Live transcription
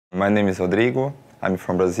My name is Rodrigo. I'm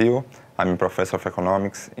from Brazil. I'm a professor of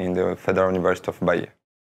economics in the Federal University of Bahia.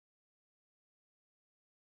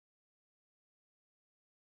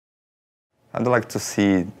 I'd like to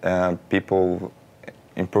see people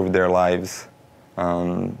improve their lives,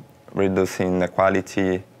 reducing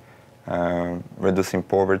inequality, reducing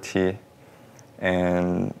poverty,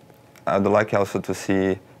 and I'd like also to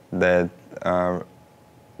see that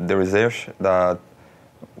the research that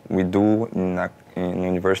we do in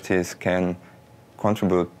universities can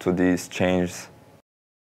contribute to these changes.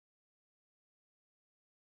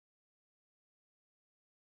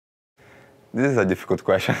 This is a difficult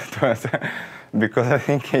question to answer because I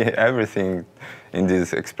think everything in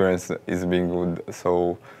this experience is being good.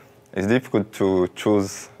 So it's difficult to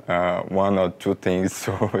choose one or two things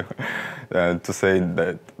to say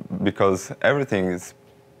that, because everything is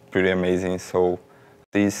pretty amazing. So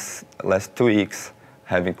these last 2 weeks,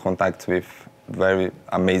 having contact with very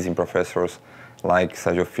amazing professors like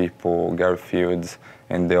Sergio Firpo, Gary Fields,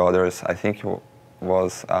 and the others, I think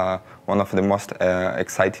was one of the most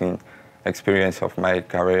exciting experience of my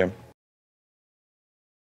career.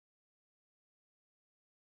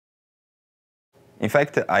 In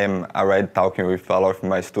fact, I am already talking with a lot of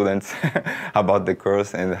my students about the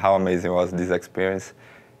course and how amazing was this experience.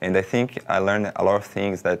 And I think I learned a lot of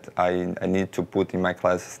things that I need to put in my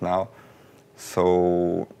classes now.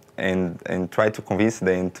 So, and try to convince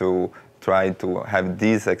them to try to have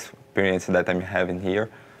this experience that I'm having here.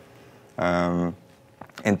 And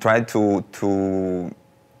try to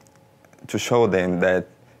show them that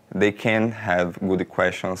they can have good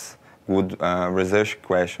questions, good research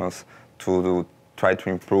questions to try to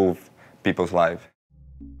improve people's lives.